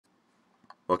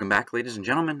Welcome back, ladies and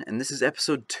gentlemen, and this is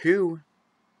episode 2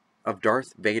 of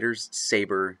Darth Vader's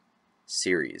Saber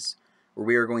series, where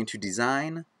we are going to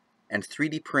design and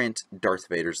 3D print Darth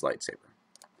Vader's lightsaber.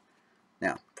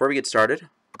 Now, before we get started,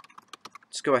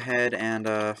 let's go ahead and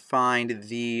find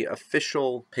the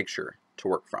official picture to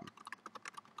work from.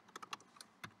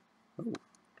 Oh,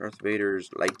 Darth Vader's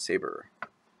lightsaber.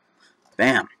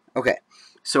 Bam! Okay,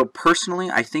 so personally,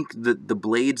 I think the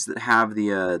blades that have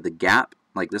the gap,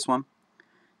 like this one,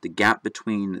 the gap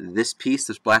between this piece,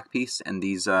 this black piece, and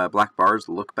these black bars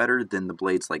look better than the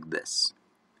blades like this.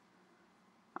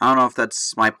 I don't know if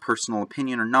that's my personal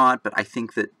opinion or not, but I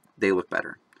think that they look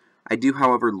better. I do,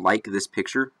 however, like this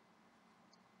picture.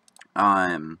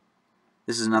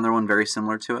 This is another one very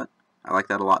similar to it. I like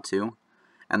that a lot too.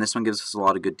 And this one gives us a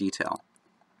lot of good detail.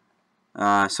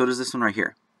 So does this one right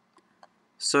here.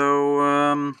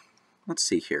 So, let's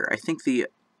see here. I think the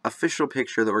official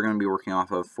picture that we're going to be working off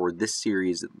of for this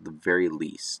series, at the very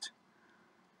least,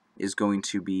 is going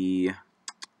to be,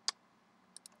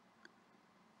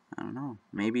 I don't know,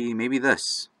 maybe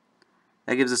this.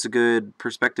 That gives us a good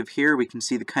perspective here. We can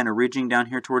see the kind of ridging down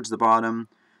here towards the bottom,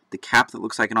 the cap that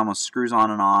looks like it almost screws on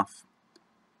and off,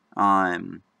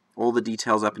 all the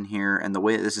details up in here, and the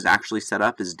way that this is actually set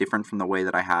up is different from the way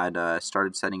that I had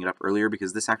started setting it up earlier,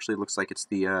 because this actually looks like it's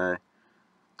the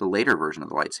later version of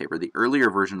the lightsaber. The earlier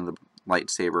version of the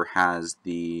lightsaber has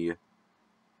the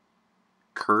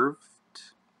curved,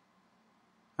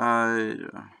 where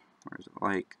is it,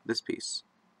 like this piece,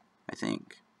 I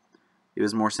think. It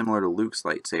was more similar to Luke's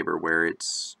lightsaber, where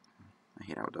it's, I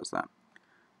hate how it does that.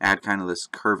 It had kind of this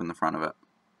curve in the front of it.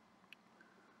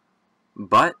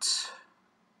 But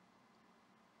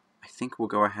I think we'll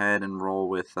go ahead and roll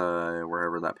with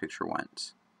wherever that picture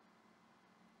went.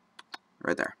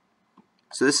 Right there.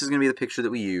 So this is going to be the picture that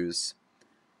we use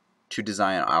to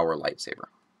design our lightsaber.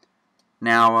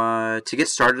 Now, to get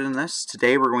started in this,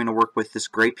 today we're going to work with this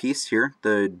gray piece here,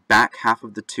 the back half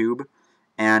of the tube,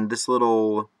 and this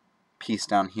little piece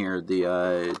down here, the,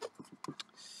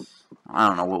 I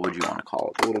don't know, what would you want to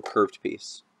call it, the little curved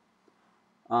piece.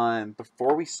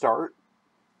 Before we start,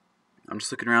 I'm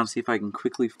just looking around to see if I can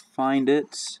quickly find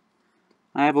it.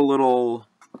 I have a little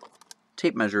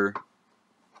tape measure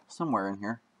somewhere in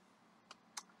here.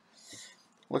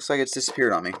 Looks like it's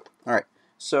disappeared on me. Alright,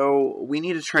 so we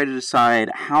need to try to decide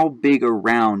how big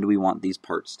around we want these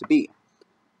parts to be.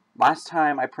 Last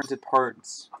time I printed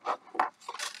parts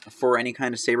for any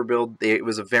kind of saber build, it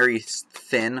was a very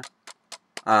thin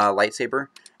lightsaber,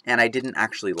 and I didn't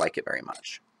actually like it very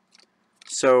much.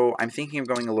 So I'm thinking of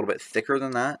going a little bit thicker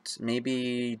than that.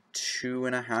 Maybe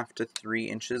 2.5 to 3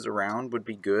 inches around would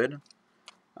be good,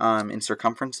 in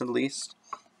circumference at least.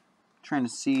 Trying to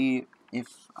see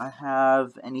if I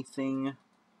have anything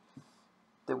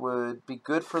that would be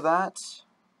good for that,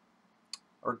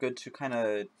 or good to kind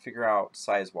of figure out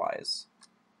size-wise.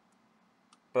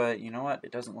 But you know what?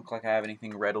 It doesn't look like I have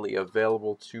anything readily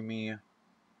available to me, and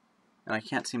I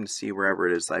can't seem to see wherever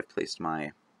it is I've placed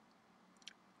my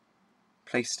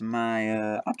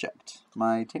object,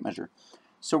 my tape measure.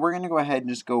 So we're going to go ahead and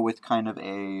just go with kind of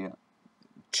a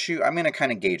I'm going to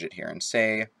kind of gauge it here and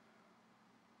say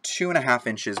 2.5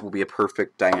 inches will be a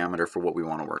perfect diameter for what we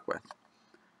want to work with.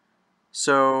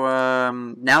 So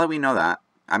now that we know that,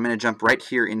 I'm going to jump right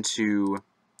here into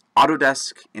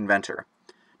Autodesk Inventor.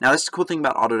 Now this is the cool thing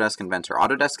about Autodesk Inventor.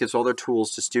 Autodesk gives all their tools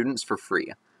to students for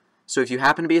free. So if you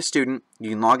happen to be a student,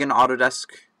 you can log into Autodesk,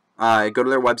 go to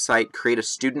their website, create a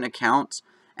student account,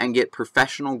 and get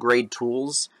professional grade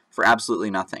tools for absolutely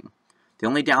nothing. The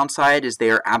only downside is they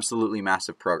are absolutely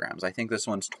massive programs. I think this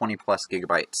one's 20 plus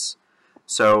gigabytes.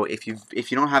 So if you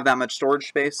don't have that much storage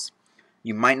space,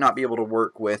 you might not be able to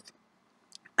work with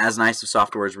as nice of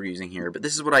software as we're using here, but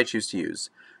this is what I choose to use.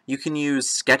 You can use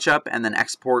SketchUp and then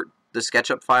export the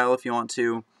SketchUp file if you want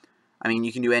to. I mean,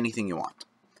 you can do anything you want.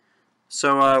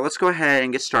 So let's go ahead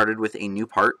and get started with a new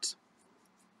part.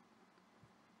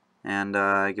 And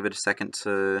give it a second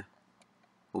to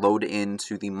load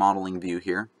into the modeling view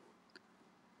here.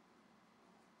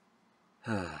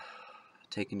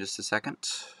 Taking just a second.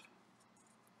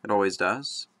 It always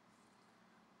does.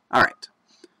 Alright,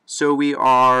 so we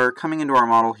are coming into our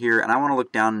model here, and I want to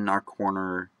look down in our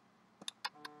corner.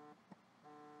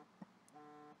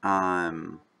 I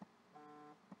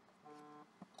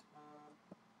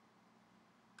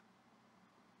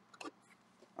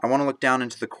want to look down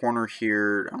into the corner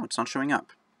here. Oh, it's not showing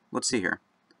up. Let's see here.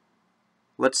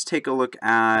 Let's take a look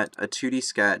at a 2D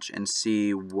sketch and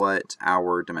see what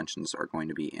our dimensions are going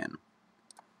to be in.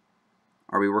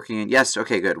 Are we working in? Yes,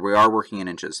 okay, good. We are working in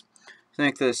inches. So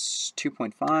make this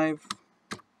 2.5.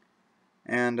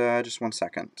 And just 1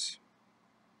 second.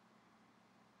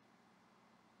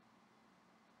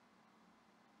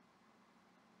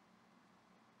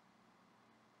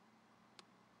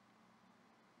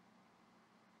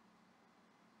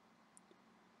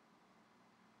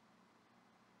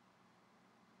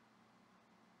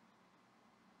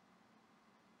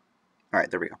 Alright,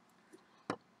 there we go.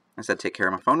 I said take care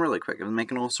of my phone really quick. It was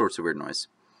making all sorts of weird noise.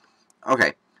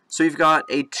 Okay, so you've got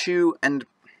a 2 and...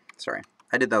 Sorry,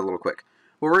 I did that a little quick.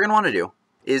 What we're going to want to do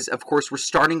is, of course, we're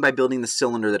starting by building the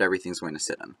cylinder that everything's going to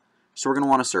sit in. So we're going to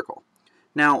want a circle.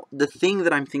 Now, the thing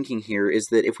that I'm thinking here is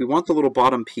that if we want the little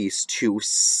bottom piece to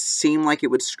seem like it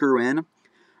would screw in,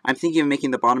 I'm thinking of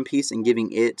making the bottom piece and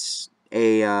giving it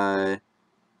a, I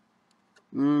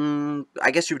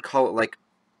guess you would call it like,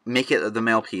 make it the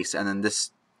male piece, and then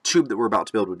this tube that we're about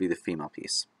to build would be the female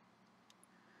piece.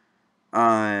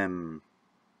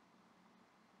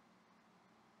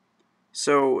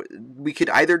 So we could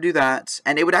either do that,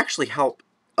 and it would actually help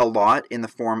a lot in the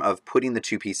form of putting the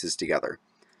two pieces together.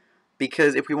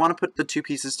 Because if we want to put the two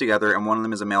pieces together, and one of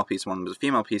them is a male piece, one of them is a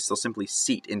female piece, they'll simply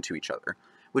seat into each other.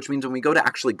 Which means when we go to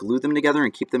actually glue them together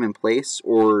and keep them in place,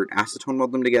 or acetone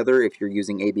weld them together if you're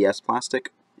using ABS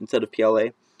plastic instead of PLA,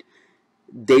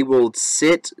 they will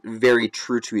sit very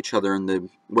true to each other in the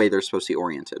way they're supposed to be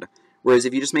oriented. Whereas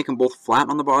if you just make them both flat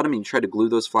on the bottom and you try to glue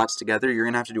those flats together, you're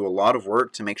going to have to do a lot of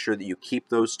work to make sure that you keep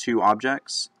those two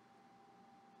objects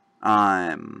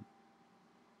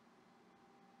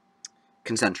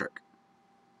concentric.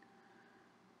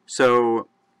 So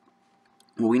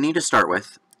what we need to start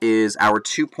with is our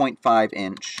 2.5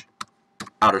 inch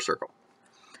outer circle.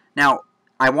 Now,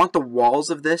 I want the walls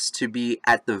of this to be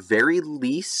at the very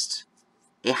least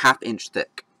a 1/2 inch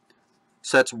thick.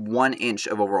 So that's 1 inch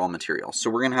of overall material. So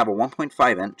we're going to have a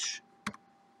 1.5 inch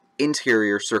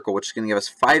interior circle, which is going to give us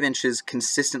 5 inches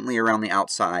consistently around the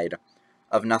outside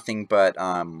of nothing but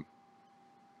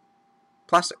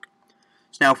plastic.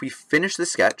 So now if we finish the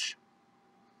sketch,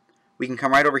 we can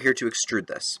come right over here to extrude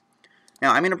this.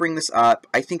 Now I'm going to bring this up.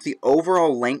 I think the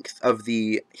overall length of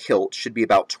the hilt should be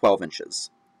about 12 inches.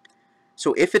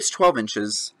 So if it's 12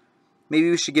 inches, maybe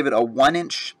we should give it a 1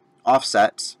 inch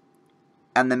offset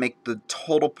and then make the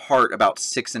total part about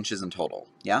 6 inches in total.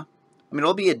 Yeah? I mean,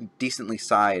 it'll be a decently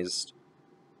sized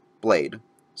blade.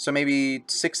 So maybe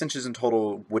 6 inches in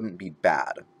total wouldn't be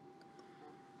bad.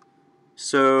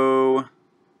 So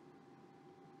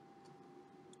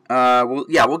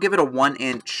we'll give it a 1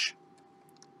 inch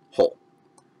hole.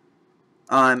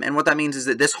 And what that means is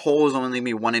that this hole is only going to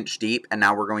be 1 inch deep, and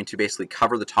now we're going to basically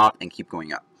cover the top and keep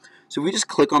going up. So if we just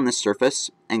click on this surface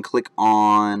and click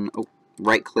on,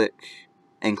 right click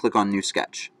and click on New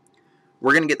Sketch,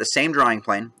 we're going to get the same drawing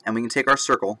plane, and we can take our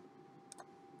circle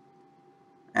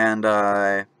and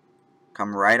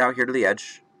come right out here to the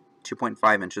edge,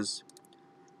 2.5 inches,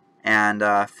 and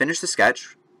finish the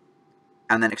sketch,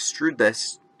 and then extrude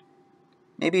this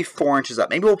maybe 4 inches up.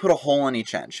 Maybe we'll put a hole in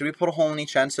each end. Should we put a hole in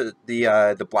each end so that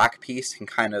the black piece can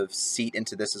kind of seat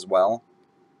into this as well?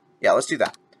 Yeah, let's do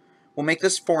that. We'll make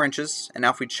this 4 inches, and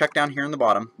now if we check down here in the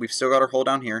bottom, we've still got our hole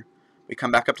down here. We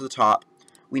come back up to the top.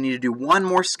 We need to do one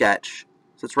more sketch.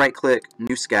 So let's right-click,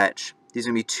 New Sketch. These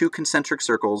are going to be 2 concentric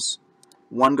circles.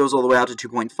 One goes all the way out to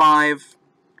 2.5.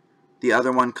 The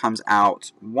other one comes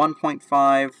out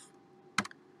 1.5.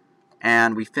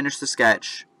 And we finish the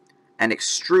sketch and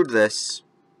extrude this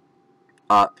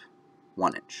up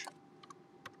 1 inch.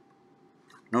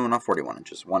 No, not 41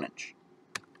 inches, 1 inch.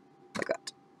 Like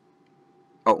that.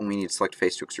 Oh, and we need to select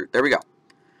face to extrude. There we go.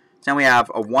 So now we have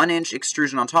a 1 inch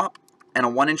extrusion on top and a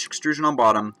 1 inch extrusion on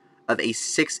bottom of a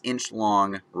 6 inch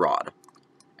long rod.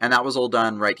 And that was all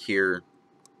done right here,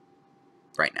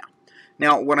 right now.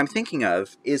 Now, what I'm thinking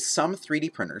of is some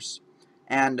 3D printers,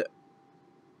 and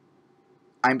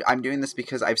I'm doing this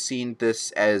because I've seen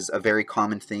this as a very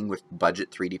common thing with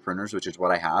budget 3D printers, which is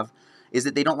what I have, is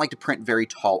that they don't like to print very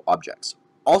tall objects.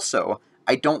 Also,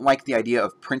 I don't like the idea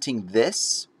of printing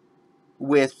this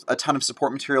with a ton of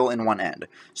support material in one end.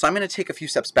 So I'm going to take a few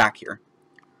steps back here,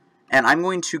 and I'm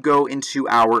going to go into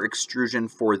our extrusion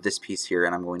for this piece here,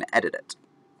 and I'm going to edit it.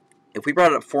 If we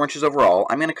brought it up 4 inches overall,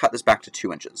 I'm going to cut this back to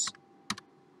 2 inches.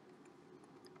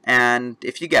 And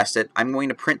if you guessed it, I'm going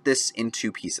to print this in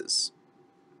 2 pieces.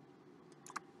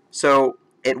 So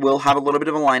it will have a little bit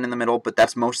of a line in the middle, but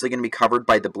that's mostly going to be covered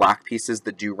by the black pieces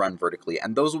that do run vertically.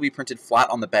 And those will be printed flat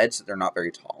on the bed so they're not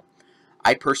very tall.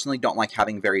 I personally don't like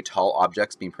having very tall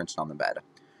objects being printed on the bed.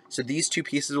 So these 2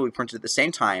 pieces will be printed at the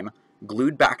same time,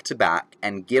 glued back to back,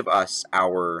 and give us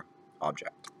our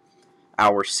object.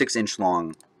 Our 6 inch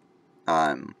long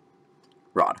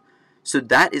rod. So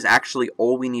that is actually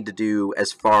all we need to do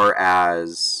as far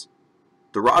as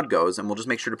the rod goes, and we'll just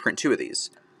make sure to print 2 of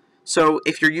these. So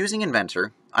if you're using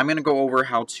Inventor, I'm going to go over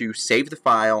how to save the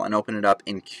file and open it up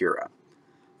in Cura.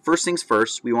 First things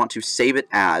first, we want to save it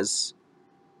as,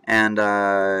 and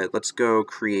let's go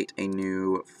create a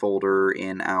new folder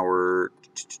in our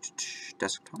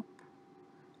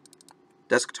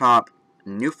desktop.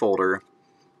 new folder,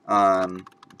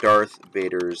 Darth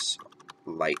Vader's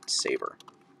Lightsaber.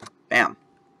 Bam.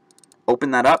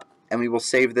 Open that up, and we will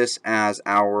save this as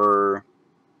our,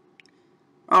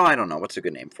 oh, I don't know, what's a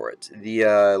good name for it?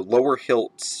 The lower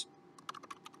hilt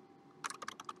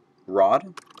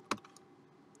rod.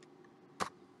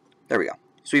 There we go.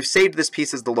 So we've saved this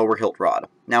piece as the lower hilt rod.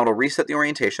 Now it'll reset the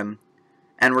orientation,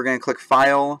 and we're going to click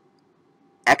File,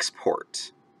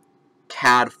 Export,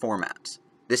 CAD Format.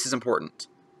 This is important.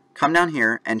 Come down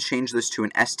here and change this to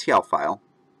an STL file,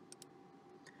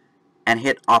 and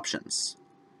hit Options.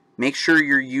 Make sure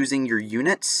you're using your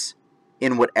units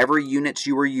in whatever units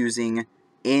you are using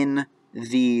in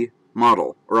the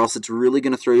model, or else it's really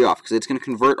going to throw you off, because it's going to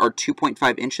convert our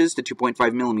 2.5 inches to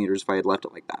 2.5 millimeters if I had left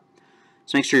it like that.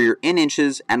 So make sure you're in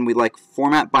inches, and we like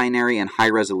Format Binary and High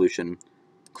Resolution.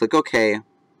 Click OK,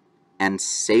 and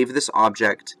save this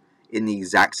object in the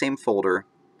exact same folder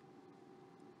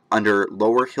under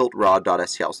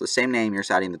lowerhiltrod.stl. So the same name, you're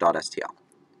just adding the .stl.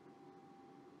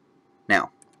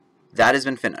 Now, that has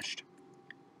been finished.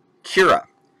 Cura.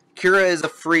 Cura is a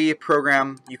free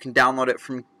program. You can download it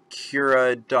from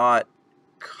cura.com,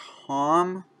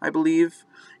 I believe.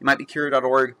 It might be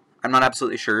cura.org. I'm not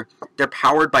absolutely sure. They're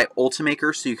powered by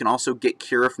Ultimaker, so you can also get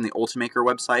Cura from the Ultimaker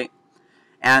website.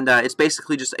 And it's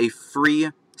basically just a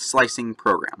free slicing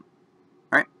program.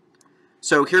 All right?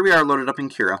 So here we are loaded up in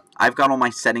Cura. I've got all my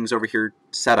settings over here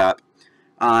set up.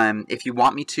 If you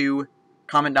want me to,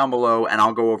 comment down below, and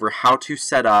I'll go over how to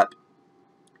set up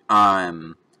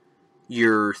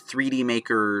your 3D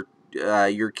Maker,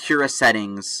 your Cura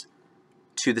settings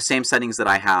to the same settings that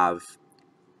I have.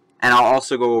 And I'll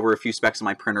also go over a few specs of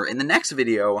my printer in the next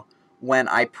video when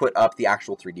I put up the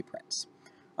actual 3D prints.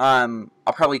 I'll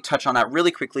probably touch on that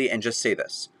really quickly and just say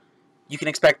this. You can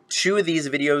expect 2 of these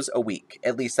videos a week.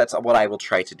 At least that's what I will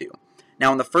try to do.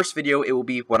 Now in the first video, it will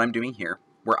be what I'm doing here,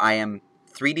 where I am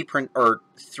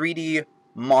 3D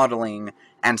modeling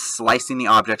and slicing the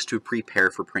objects to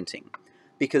prepare for printing.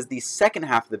 Because the second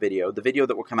half of the video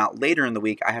that will come out later in the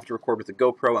week, I have to record with a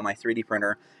GoPro and my 3D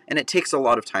printer, and it takes a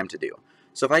lot of time to do.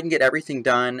 So if I can get everything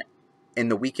done in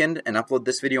the weekend and upload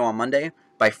this video on Monday,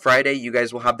 by Friday you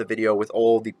guys will have the video with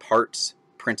all the parts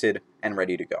printed and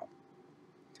ready to go.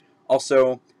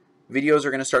 Also, videos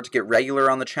are going to start to get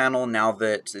regular on the channel now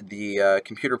that the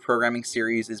computer programming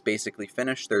series is basically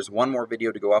finished. There's one more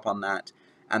video to go up on that,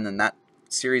 and then that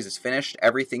series is finished.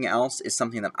 Everything else is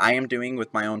something that I am doing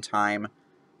with my own time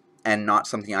and not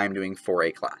something I am doing for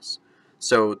a class.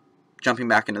 So, jumping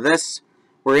back into this,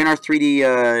 we're in our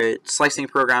 3D slicing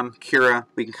program, Cura.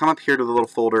 We can come up here to the little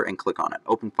folder and click on it.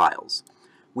 Open Files.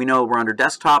 We know we're under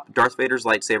Desktop, Darth Vader's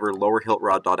Lightsaber,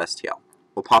 lowerhiltrod.stl.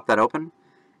 We'll pop that open,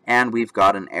 and we've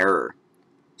got an error.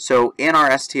 So in our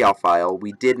STL file,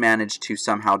 we did manage to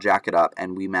somehow jack it up,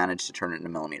 and we managed to turn it into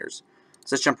millimeters.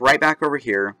 So let's jump right back over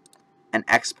here and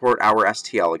export our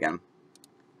STL again.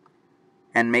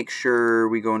 And make sure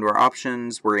we go into our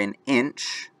options. We're in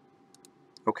inch.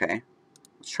 Okay.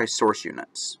 Let's try source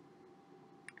units.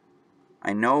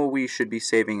 I know we should be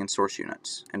saving in source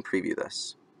units and preview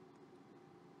this.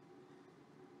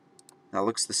 That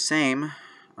looks the same.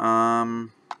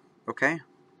 Okay.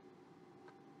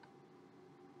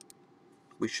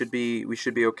 We should be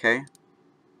okay.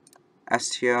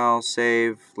 STL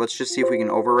save. Let's just see if we can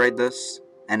override this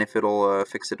and if it'll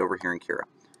fix it over here in Cura.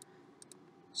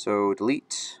 So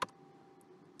delete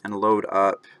and load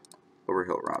up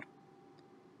lowerhiltrod.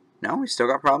 No, we still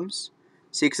got problems.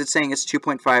 See, because it's saying it's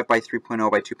 2.5 by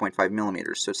 3.0 by 2.5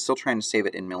 millimeters, so it's still trying to save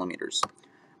it in millimeters,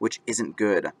 which isn't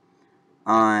good.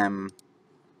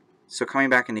 So coming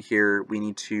back into here, we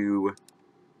need to,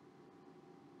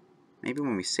 maybe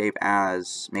when we save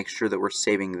as, make sure that we're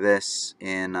saving this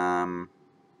in, no,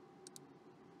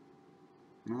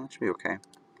 that should be okay.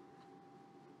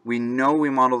 We know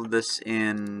we modeled this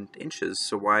in inches,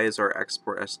 so why is our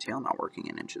export STL not working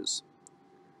in inches?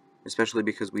 Especially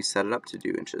because we set it up to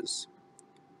do inches.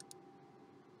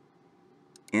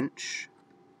 Inch.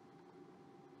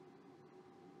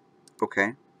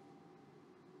 Okay.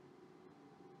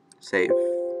 Save.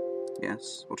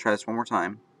 Yes. We'll try this one more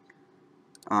time.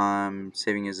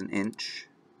 Saving as an inch.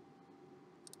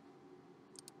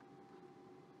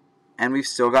 And we've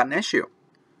still got an issue.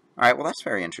 Alright, well that's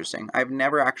very interesting. I've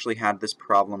never actually had this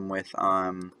problem with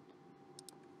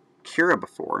Cura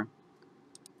before.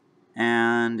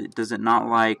 And does it not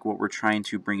like what we're trying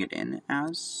to bring it in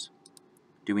as?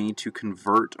 Do we need to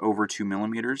convert over to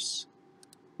millimeters?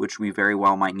 Which we very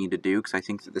well might need to do, because I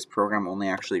think that this program only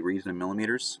actually reads in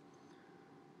millimeters.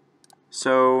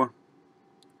 So,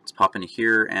 let's pop into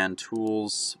here and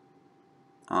tools,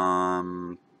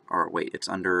 or wait, it's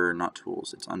under, not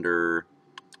tools, it's under,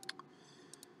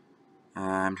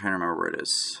 I'm trying to remember where it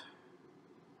is.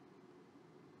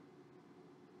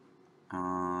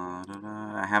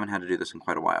 I haven't had to do this in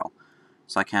quite a while,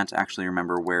 so I can't actually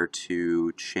remember where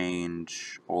to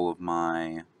change all of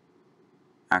my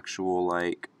actual,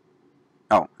 like,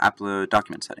 oh,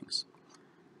 document settings.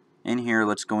 In here,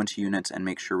 let's go into units and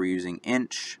make sure we're using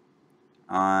inch.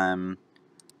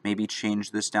 Maybe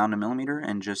change this down to millimeter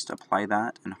and just apply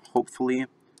that, and hopefully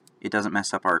it doesn't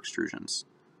mess up our extrusions.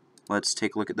 Let's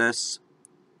take a look at this.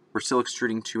 We're still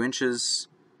extruding 2 inches.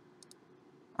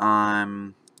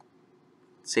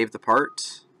 Save the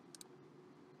part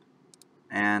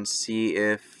and see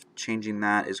if changing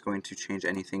that is going to change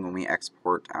anything when we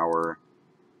export our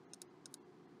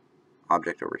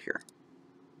object over here.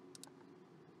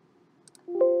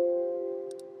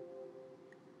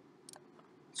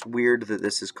 It's weird that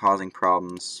this is causing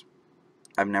problems.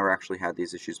 I've never actually had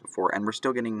these issues before, and we're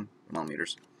still getting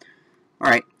millimeters.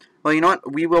 Alright, well, you know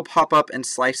what? We will pop up and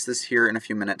slice this here in a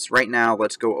few minutes. Right now,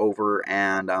 let's go over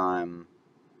and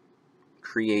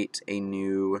create a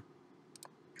new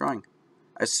drawing.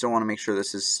 I still want to make sure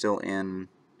this is still in...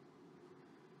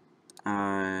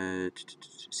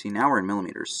 see, now we're in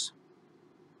millimeters.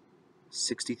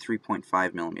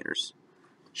 63.5 millimeters.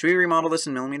 Should we remodel this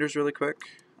in millimeters really quick?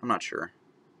 I'm not sure.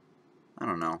 I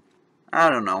don't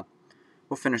know.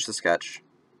 We'll finish the sketch.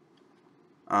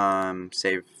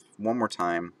 Save one more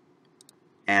time.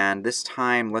 And this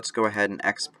time, let's go ahead and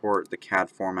export the CAD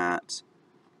format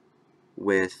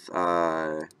with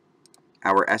our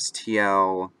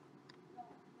STL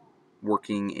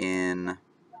working in...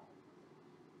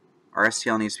 Our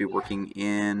STL needs to be working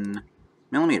in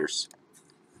millimeters.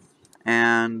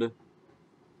 And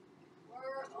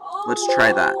let's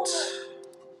try that.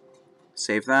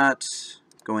 Save that,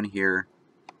 go in here,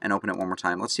 and open it one more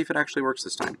time. Let's see if it actually works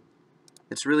this time.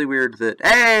 It's really weird that...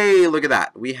 Hey, look at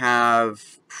that! We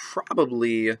have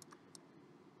probably...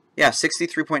 Yeah,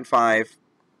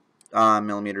 63.5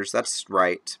 millimeters. That's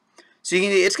right. So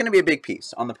it's going to be a big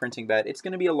piece on the printing bed. It's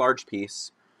going to be a large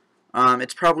piece.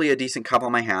 It's probably a decent cup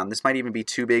on my hand. This might even be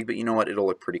too big, but you know what? It'll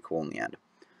look pretty cool in the end.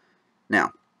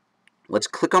 Now, let's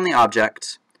click on the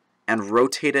object and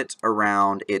rotate it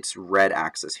around its red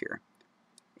axis here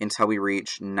until we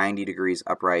reach 90 degrees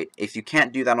upright. If you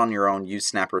can't do that on your own, use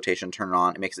snap rotation, turn it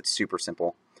on. It makes it super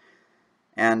simple.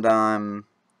 And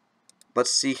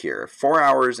let's see here. 4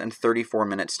 hours and 34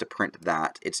 minutes to print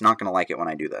that. It's not going to like it when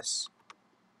I do this.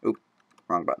 Oop,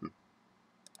 wrong button.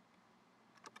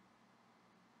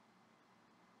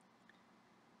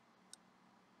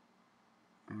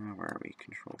 Where are we?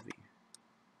 Control V.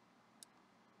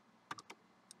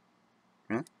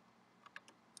 Really?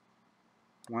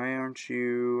 Why aren't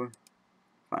you...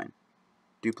 Fine.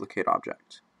 Duplicate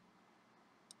object.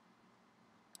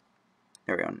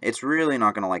 There we go. It's really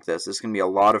not going to like this. This is going to be a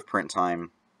lot of print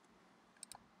time.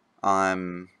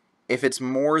 If it's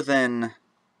more than...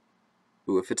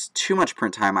 Ooh, if it's too much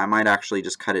print time, I might actually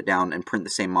just cut it down and print the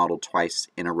same model twice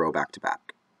in a row back to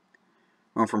back.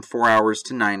 Going from 4 hours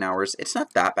to 9 hours. It's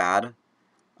not that bad.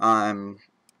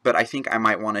 But I think I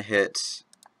might want to hit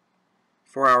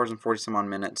 4 hours and 40 some odd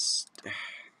minutes.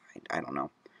 I don't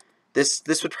know.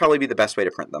 This would probably be the best way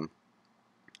to print them.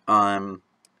 So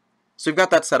we've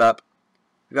got that set up.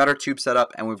 We've got our tube set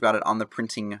up, and we've got it on the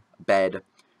printing bed.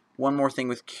 One more thing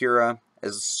with Cura.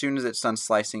 As soon as it's done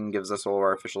slicing, it gives us all of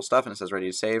our official stuff, and it says ready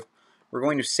to save. We're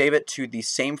going to save it to the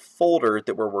same folder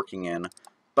that we're working in,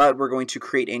 but we're going to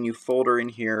create a new folder in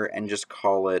here and just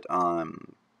call it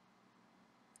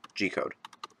G-code.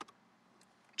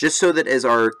 Just so that as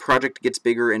our project gets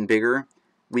bigger and bigger,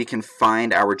 we can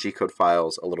find our G-code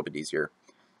files a little bit easier.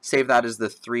 Save that as the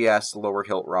 3S lower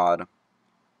hilt rod,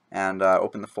 and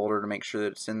open the folder to make sure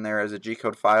that it's in there as a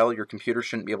G-code file. Your computer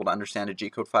shouldn't be able to understand a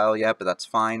G-code file yet, but that's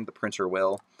fine. The printer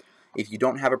will. If you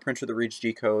don't have a printer that reads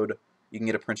G-code, you can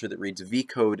get a printer that reads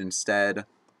V-code instead.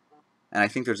 And I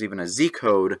think there's even a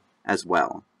Z-code as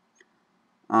well.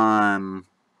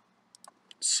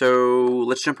 So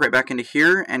let's jump right back into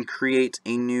here and create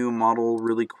a new model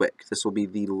really quick. This will be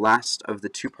the last of the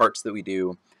 2 parts that we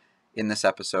do in this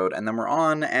episode, and then we're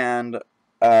on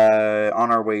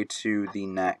our way to the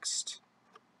next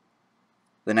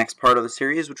part of the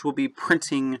series, which will be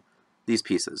printing these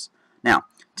pieces. Now,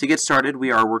 to get started,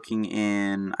 we are working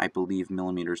in, I believe,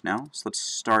 millimeters now. So let's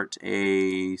start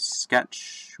a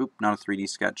sketch. Oop, not a 3D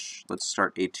sketch. Let's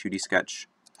start a 2D sketch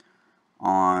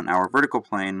on our vertical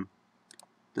plane.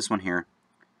 This one here.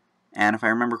 And if I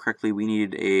remember correctly, we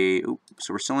needed a... Oop,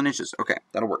 so we're still in inches. Okay,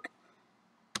 that'll work.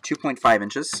 2.5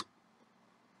 inches.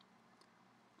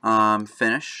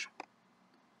 Finish.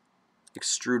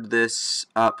 extrude this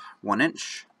up 1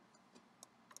 inch,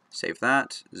 save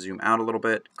that, zoom out a little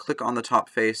bit, click on the top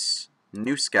face,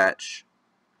 new sketch,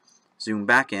 zoom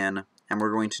back in, and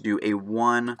we're going to do a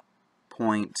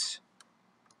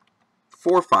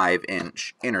 1.45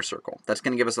 inch inner circle. That's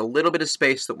going to give us a little bit of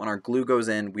space so that when our glue goes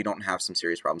in, we don't have some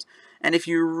serious problems. And if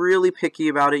you're really picky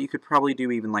about it, you could probably do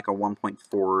even like a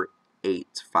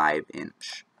 1.485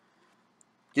 inch.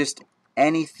 Just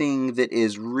anything that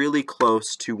is really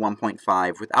close to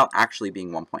 1.5 without actually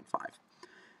being 1.5.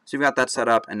 So we've got that set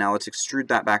up, and now let's extrude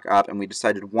that back up, and we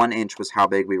decided 1 inch was how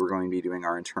big we were going to be doing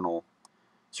our internal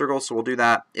circle, so we'll do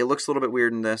that. It looks a little bit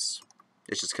weird in this.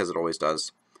 It's just because it always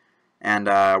does. And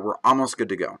we're almost good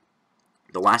to go.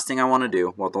 The last thing I want to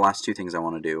do, well, the last two things I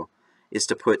want to do, is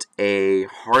to put a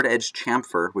hard-edged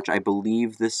chamfer, which I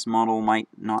believe this model might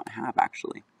not have,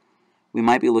 actually. We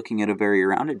might be looking at a very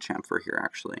rounded chamfer here,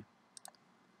 actually.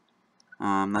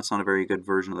 That's not a very good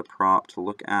version of the prop to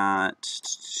look at.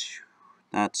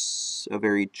 That's a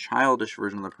very childish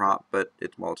version of the prop, but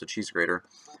well, it's a cheese grater.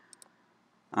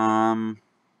 And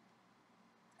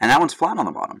that one's flat on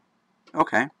the bottom.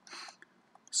 Okay.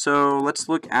 So let's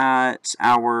look at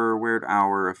where'd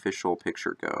our official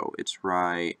picture go? It's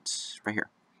right here.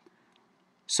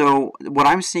 So what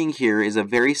I'm seeing here is a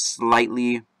very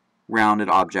slightly rounded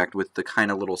object with the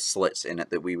kind of little slits in it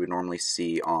that we would normally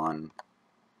see on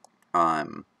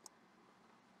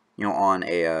you know, on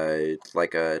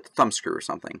like a thumb screw or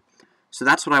something. So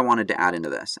that's what I wanted to add into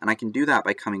this. And I can do that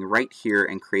by coming right here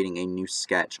and creating a new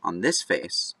sketch on this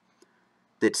face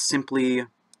that simply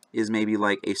is maybe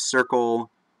like a circle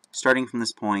starting from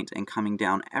this point and coming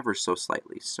down ever so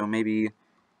slightly. So maybe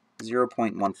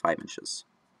 0.15 inches.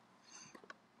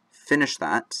 Finish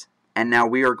that. And now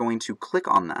we are going to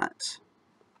click on that.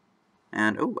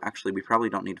 And, oh, actually, we probably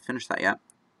don't need to finish that yet.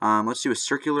 Let's do a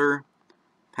circular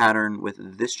pattern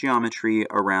with this geometry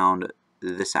around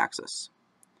this axis.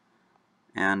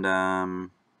 And that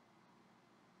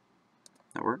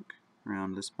work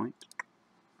around this point?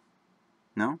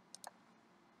 No?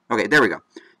 Okay, there we go.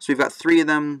 So we've got 3 of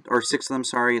them, or 6 of them,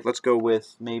 sorry. Let's go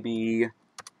with maybe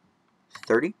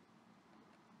 30.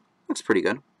 Looks pretty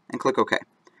good. And click OK.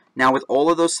 Now with all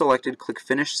of those selected, click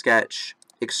Finish Sketch,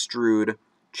 Extrude,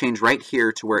 change right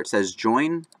here to where it says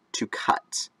Join to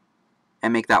Cut.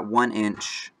 And make that 1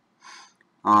 inch,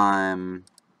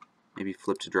 maybe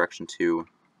flip to direction 2.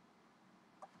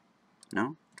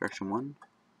 No? Direction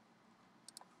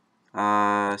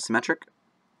 1. Symmetric.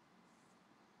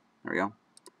 There we go.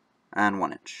 And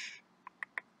 1 inch.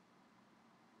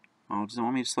 Oh, does it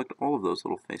want me to select all of those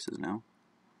little faces now?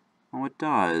 Oh, it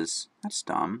does. That's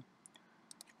dumb.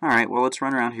 Alright, well, let's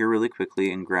run around here really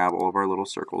quickly and grab all of our little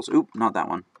circles. Oop, not that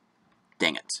one.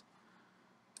 Dang it.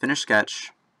 Finish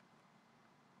sketch.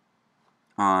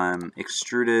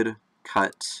 Extruded,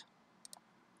 cut.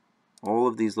 All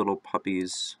of these little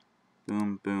puppies.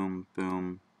 Boom, boom,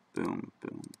 boom, boom,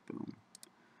 boom, boom.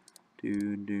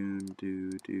 Do, do,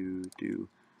 do, do, do.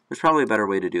 There's probably a better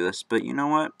way to do this, but you know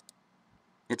what?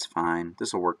 It's fine.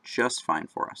 This will work just fine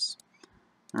for us.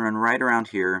 I'll run right around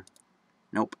here.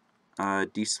 Nope.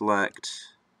 Deselect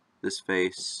this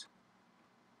face.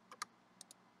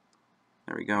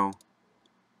 There we go.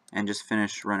 And just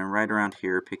finish running right around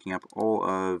here, picking up all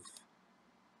of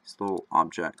these little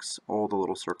objects, all the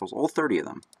little circles, all 30 of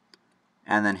them.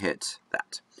 And then hit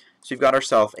that. So you've got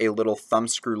ourselves a little thumb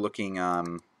screw looking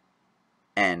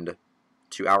end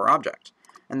to our object.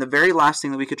 And the very last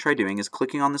thing that we could try doing is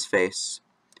clicking on this face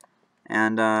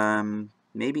and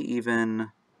maybe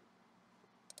even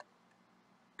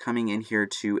coming in here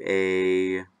to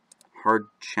a hard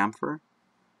chamfer.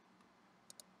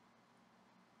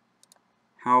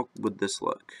 How would this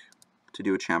look to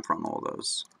do a chamfer on all of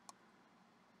those?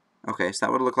 Okay, so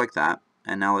that would look like that.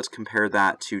 And now let's compare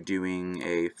that to doing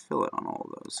a fillet on all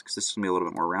of those, because this is going to be a little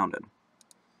bit more rounded.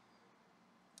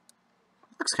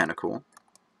 Looks kind of cool.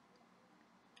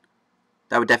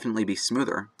 That would definitely be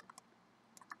smoother.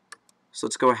 So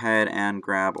let's go ahead and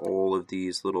grab all of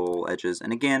these little edges.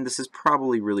 And again, this is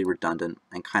probably really redundant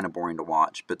and kind of boring to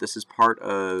watch, but this is part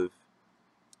of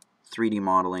 3D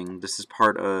modeling. This is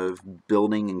part of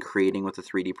building and creating with a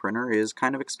 3D printer, is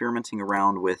kind of experimenting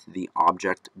around with the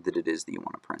object that it is that you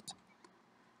want to print.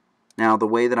 Now, the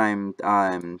way that I'm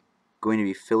going to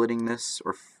be filleting this,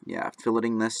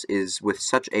 filleting this is with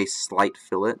such a slight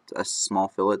fillet, a small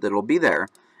fillet, that it'll be there.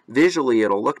 Visually,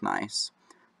 it'll look nice,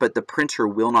 but the printer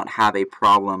will not have a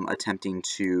problem attempting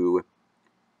to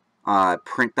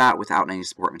print that without any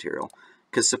support material.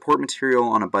 Because support material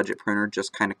on a budget printer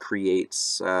just kind of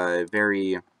creates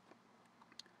very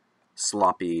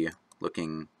sloppy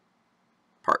looking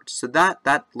parts. So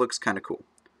that looks kind of cool.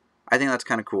 I think that's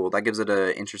kind of cool. That gives it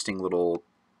an interesting little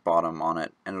bottom on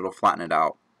it, and it'll flatten it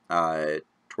out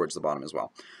towards the bottom as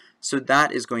well. So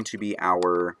that is going to be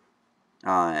our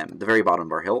the very bottom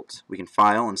of our hilt. We can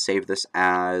file and save this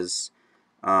as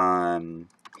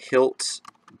hilt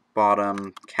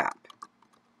bottom cap.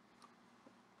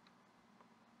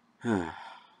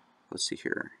 Let's see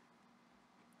here.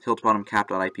 Hilt bottom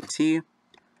cap.ipt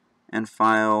and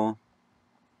file,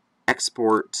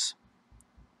 export,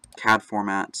 CAD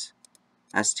format,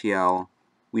 STL.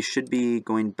 We should be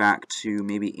going back to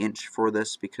maybe inch for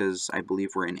this because I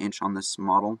believe we're in inch on this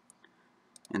model.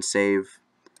 And save.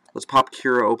 Let's pop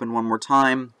Cura open one more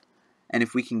time. And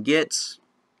if we can get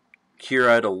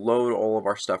Cura to load all of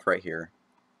our stuff right here,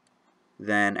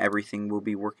 then everything will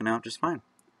be working out just fine.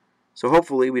 So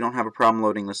hopefully we don't have a problem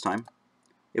loading this time.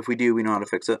 If we do, we know how to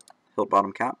fix it. Hilt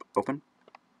bottom cap, open.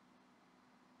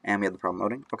 And we have the problem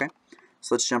loading. Okay.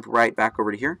 So let's jump right back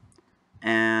over to here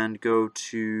and go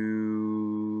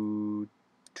to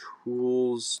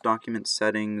Tools, Document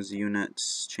Settings,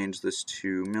 Units, change this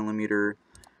to millimeter,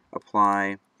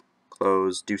 apply,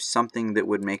 close, do something that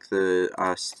would make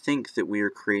us think that we are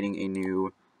creating a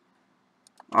new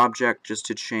object just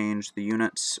to change the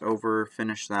units over,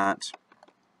 finish that,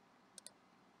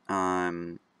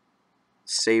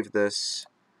 save this,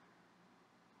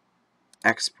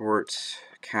 export,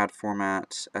 CAD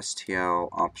format, STL,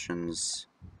 options,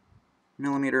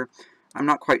 millimeter. I'm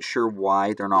not quite sure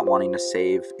why they're not wanting to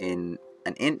save in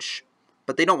an inch,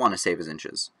 but they don't want to save as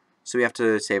inches, so we have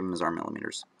to save them as our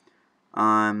millimeters.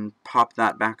 Pop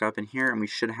that back up in here, and we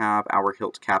should have our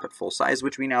hilt cap at full size,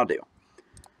 which we now do.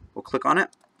 We'll click on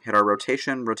it, hit our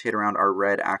rotation, rotate around our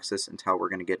red axis until we're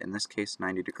going to get, in this case,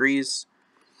 90 degrees,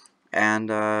 and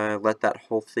let that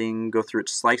whole thing go through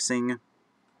its slicing.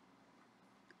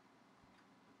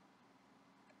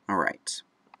 Alright,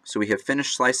 so we have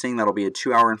finished slicing. That'll be a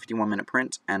 2 hour and 51 minute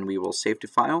print, and we will save to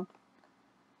file,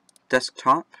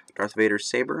 desktop, Darth Vader's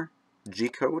saber,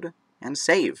 G-code, and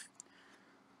save.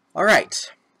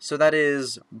 Alright, so that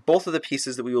is both of the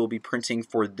pieces that we will be printing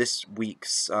for this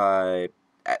week's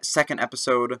second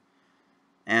episode,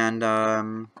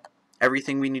 and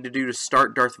everything we need to do to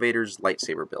start Darth Vader's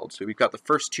lightsaber build. So we've got the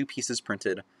first two pieces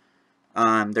printed.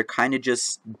 They're kind of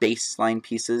just baseline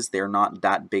pieces. They're not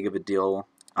that big of a deal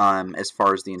as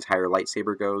far as the entire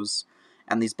lightsaber goes.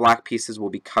 And these black pieces will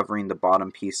be covering the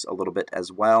bottom piece a little bit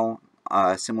as well,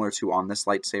 similar to on this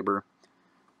lightsaber.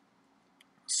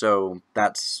 So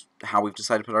that's how we've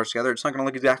decided to put ours together. It's not going to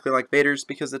look exactly like Vader's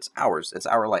because it's ours. It's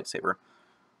our lightsaber.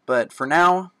 But for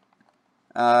now,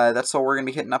 that's all we're going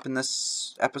to be hitting up in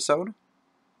this episode.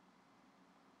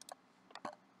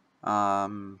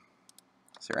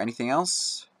 Is there anything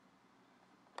else?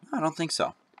 No, I don't think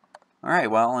so.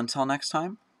 Alright, well, until next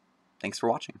time, thanks for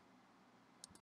watching.